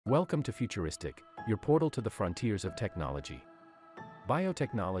Welcome to Futuristic, your portal to the frontiers of technology.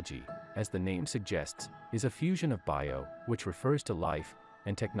 Biotechnology, as the name suggests, is a fusion of bio, which refers to life,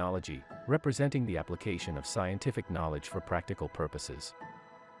 and technology, representing the application of scientific knowledge for practical purposes.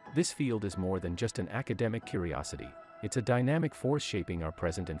 This field is more than just an academic curiosity, it's a dynamic force shaping our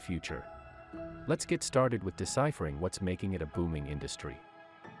present and future. Let's get started with deciphering what's making it a booming industry.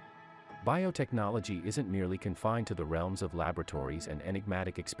 Biotechnology isn't merely confined to the realms of laboratories and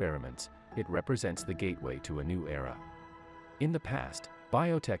enigmatic experiments, it represents the gateway to a new era. In the past,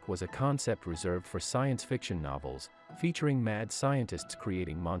 biotech was a concept reserved for science fiction novels, featuring mad scientists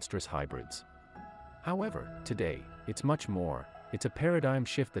creating monstrous hybrids. However, today, it's much more. It's a paradigm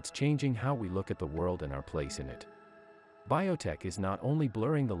shift that's changing how we look at the world and our place in it. Biotech is not only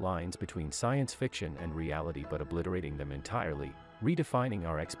blurring the lines between science fiction and reality but obliterating them entirely, redefining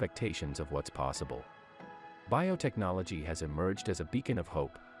our expectations of what's possible. Biotechnology has emerged as a beacon of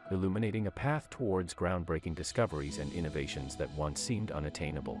hope, illuminating a path towards groundbreaking discoveries and innovations that once seemed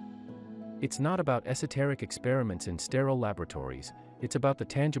unattainable. It's not about esoteric experiments in sterile laboratories, it's about the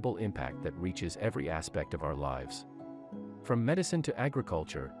tangible impact that reaches every aspect of our lives. From medicine to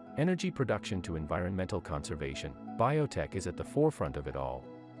agriculture, energy production to environmental conservation, biotech is at the forefront of it all.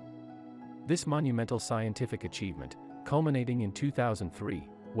 This monumental scientific achievement, culminating in 2003,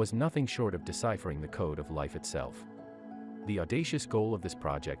 was nothing short of deciphering the code of life itself. The audacious goal of this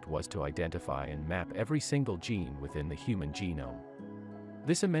project was to identify and map every single gene within the human genome.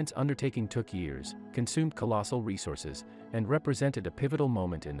 This immense undertaking took years, consumed colossal resources, and represented a pivotal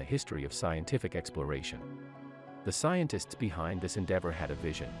moment in the history of scientific exploration. The scientists behind this endeavor had a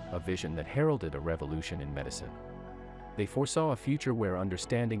vision that heralded a revolution in medicine. They foresaw a future where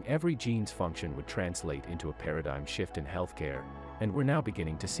understanding every gene's function would translate into a paradigm shift in healthcare, and we're now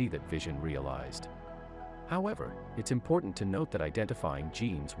beginning to see that vision realized. However, it's important to note that identifying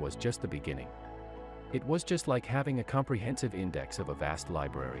genes was just the beginning. It was just like having a comprehensive index of a vast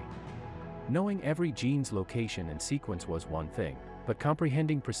library. Knowing every gene's location and sequence was one thing, but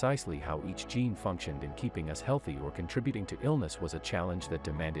comprehending precisely how each gene functioned in keeping us healthy or contributing to illness was a challenge that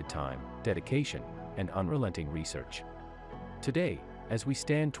demanded time, dedication, and unrelenting research. Today, as we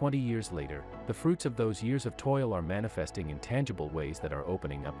stand 20 years later, the fruits of those years of toil are manifesting in tangible ways that are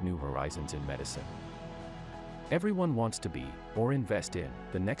opening up new horizons in medicine. Everyone wants to be, or invest in,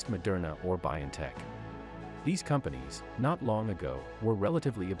 the next Moderna or BioNTech. These companies, not long ago, were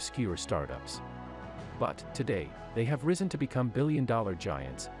relatively obscure startups. But, today, they have risen to become billion-dollar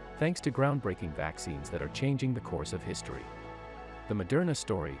giants, thanks to groundbreaking vaccines that are changing the course of history. The Moderna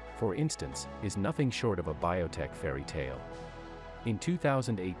story, for instance, is nothing short of a biotech fairy tale. In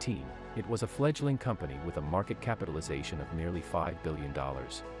 2018, it was a fledgling company with a market capitalization of nearly $5 billion.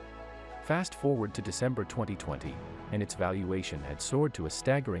 Fast forward to December 2020, and its valuation had soared to a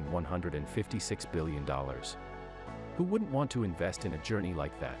staggering $156 billion. Who wouldn't want to invest in a journey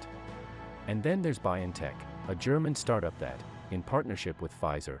like that? And then there's BioNTech, a German startup that, in partnership with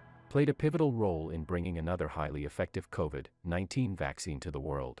Pfizer, played a pivotal role in bringing another highly effective COVID-19 vaccine to the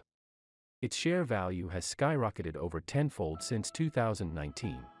world. Its share value has skyrocketed over tenfold since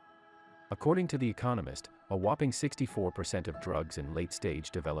 2019. According to The Economist, a whopping 64% of drugs in late-stage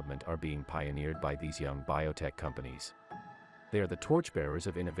development are being pioneered by these young biotech companies. They are the torchbearers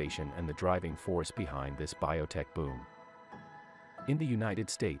of innovation and the driving force behind this biotech boom. In the United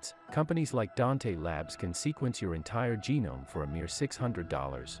States, companies like Dante Labs can sequence your entire genome for a mere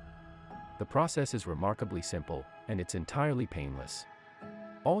 $600. The process is remarkably simple, and it's entirely painless.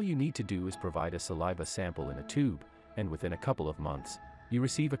 All you need to do is provide a saliva sample in a tube, and within a couple of months, you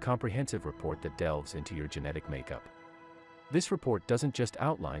receive a comprehensive report that delves into your genetic makeup. This report doesn't just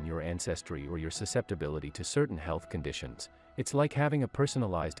outline your ancestry or your susceptibility to certain health conditions, it's like having a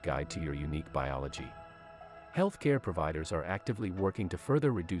personalized guide to your unique biology. Healthcare providers are actively working to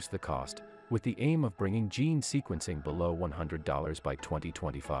further reduce the cost, with the aim of bringing gene sequencing below $100 by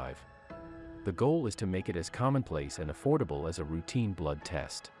 2025. The goal is to make it as commonplace and affordable as a routine blood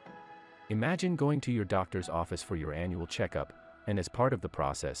test. Imagine going to your doctor's office for your annual checkup, and as part of the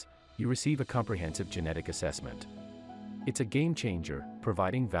process, you receive a comprehensive genetic assessment. It's a game changer,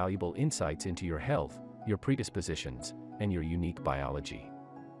 providing valuable insights into your health, your predispositions, and your unique biology.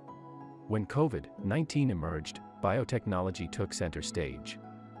 When COVID-19 emerged, biotechnology took center stage.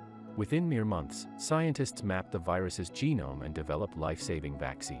 Within mere months, scientists mapped the virus's genome and developed life-saving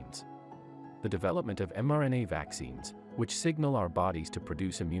vaccines. The development of mRNA vaccines, which signal our bodies to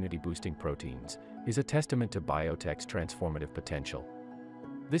produce immunity-boosting proteins, is a testament to biotech's transformative potential.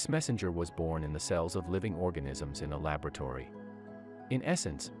 This messenger was born in the cells of living organisms in a laboratory. In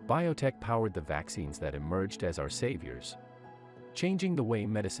essence, biotech powered the vaccines that emerged as our saviors. changing the way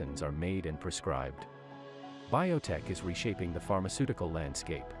medicines are made and prescribed. Biotech is reshaping the pharmaceutical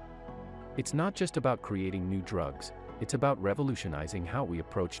landscape. It's not just about creating new drugs, it's about revolutionizing how we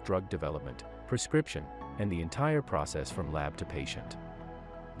approach drug development, prescription, and the entire process from lab to patient.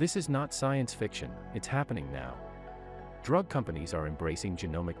 This is not science fiction, it's happening now. Drug companies are embracing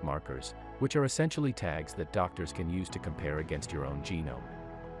genomic markers, which are essentially tags that doctors can use to compare against your own genome.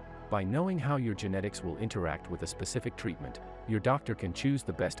 By knowing how your genetics will interact with a specific treatment, your doctor can choose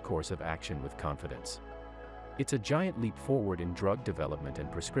the best course of action with confidence. It's a giant leap forward in drug development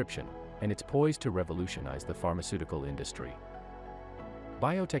and prescription, and it's poised to revolutionize the pharmaceutical industry.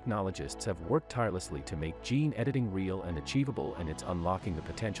 Biotechnologists have worked tirelessly to make gene editing real and achievable, and it's unlocking the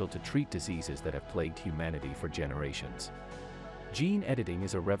potential to treat diseases that have plagued humanity for generations. Gene editing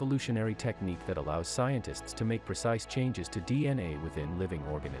is a revolutionary technique that allows scientists to make precise changes to DNA within living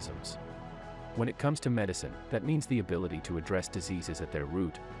organisms. When it comes to medicine, that means the ability to address diseases at their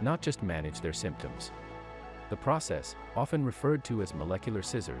root, not just manage their symptoms. The process, often referred to as molecular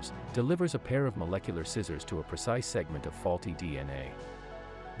scissors, delivers a pair of molecular scissors to a precise segment of faulty DNA.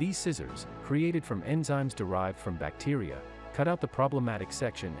 These scissors, created from enzymes derived from bacteria, cut out the problematic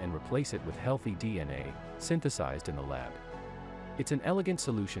section and replace it with healthy DNA, synthesized in the lab. It's an elegant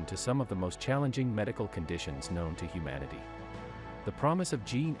solution to some of the most challenging medical conditions known to humanity. The promise of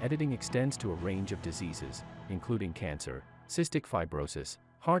gene editing extends to a range of diseases, including cancer, cystic fibrosis,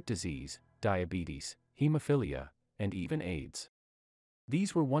 heart disease, diabetes, hemophilia, and even AIDS.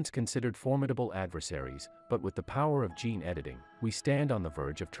 These were once considered formidable adversaries, but with the power of gene editing, we stand on the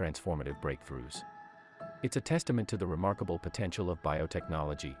verge of transformative breakthroughs. It's a testament to the remarkable potential of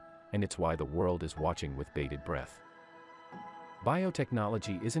biotechnology, and it's why the world is watching with bated breath.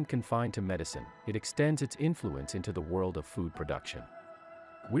 Biotechnology isn't confined to medicine, it extends its influence into the world of food production.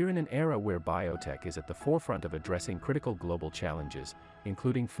 We're in an era where biotech is at the forefront of addressing critical global challenges,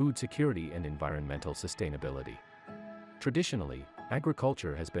 including food security and environmental sustainability. Traditionally,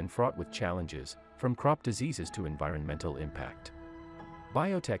 agriculture has been fraught with challenges, from crop diseases to environmental impact.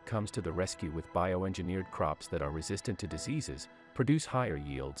 Biotech comes to the rescue with bioengineered crops that are resistant to diseases, produce higher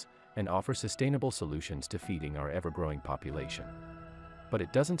yields, and offer sustainable solutions to feeding our ever-growing population. But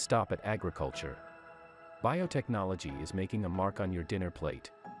it doesn't stop at agriculture. Biotechnology is making a mark on your dinner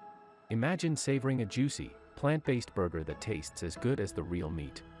plate. Imagine savoring a juicy, plant-based burger that tastes as good as the real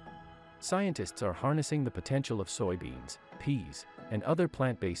meat. Scientists are harnessing the potential of soybeans, peas, and other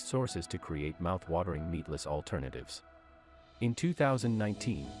plant-based sources to create mouth-watering meatless alternatives. In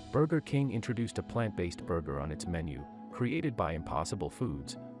 2019, Burger King introduced a plant-based burger on its menu, created by Impossible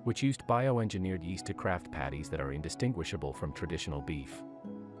Foods, which used bioengineered yeast to craft patties that are indistinguishable from traditional beef.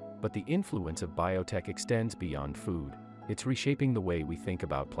 But the influence of biotech extends beyond food. It's reshaping the way we think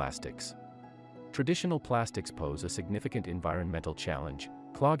about plastics. Traditional plastics pose a significant environmental challenge,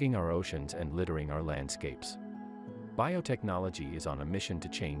 clogging our oceans and littering our landscapes. Biotechnology is on a mission to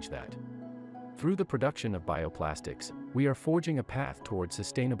change that. Through the production of bioplastics, we are forging a path towards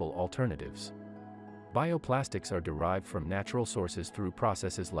sustainable alternatives. Bioplastics are derived from natural sources through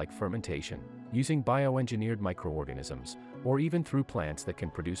processes like fermentation, using bioengineered microorganisms, or even through plants that can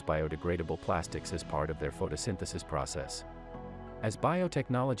produce biodegradable plastics as part of their photosynthesis process. As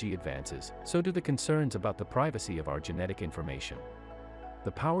biotechnology advances, so do the concerns about the privacy of our genetic information.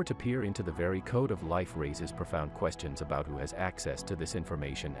 The power to peer into the very code of life raises profound questions about who has access to this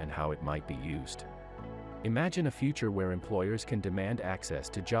information and how it might be used. Imagine a future where employers can demand access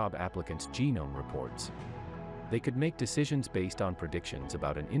to job applicants' genome reports. They could make decisions based on predictions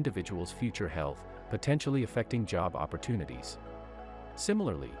about an individual's future health, potentially affecting job opportunities.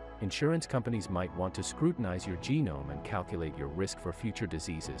 Similarly, insurance companies might want to scrutinize your genome and calculate your risk for future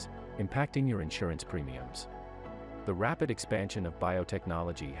diseases, impacting your insurance premiums. The rapid expansion of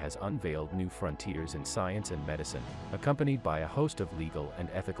biotechnology has unveiled new frontiers in science and medicine, accompanied by a host of legal and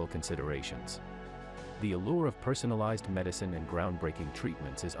ethical considerations. The allure of personalized medicine and groundbreaking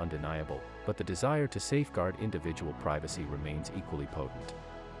treatments is undeniable, but the desire to safeguard individual privacy remains equally potent.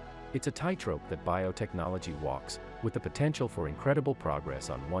 It's a tightrope that biotechnology walks, with the potential for incredible progress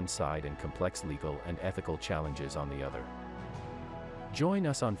on one side and complex legal and ethical challenges on the other. Join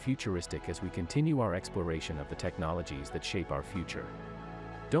us on Futuristic as we continue our exploration of the technologies that shape our future.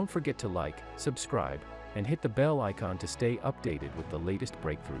 Don't forget to like, subscribe, and hit the bell icon to stay updated with the latest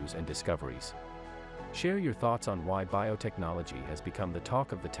breakthroughs and discoveries. Share your thoughts on why biotechnology has become the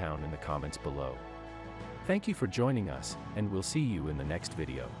talk of the town in the comments below. Thank you for joining us, and we'll see you in the next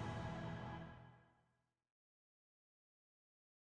video.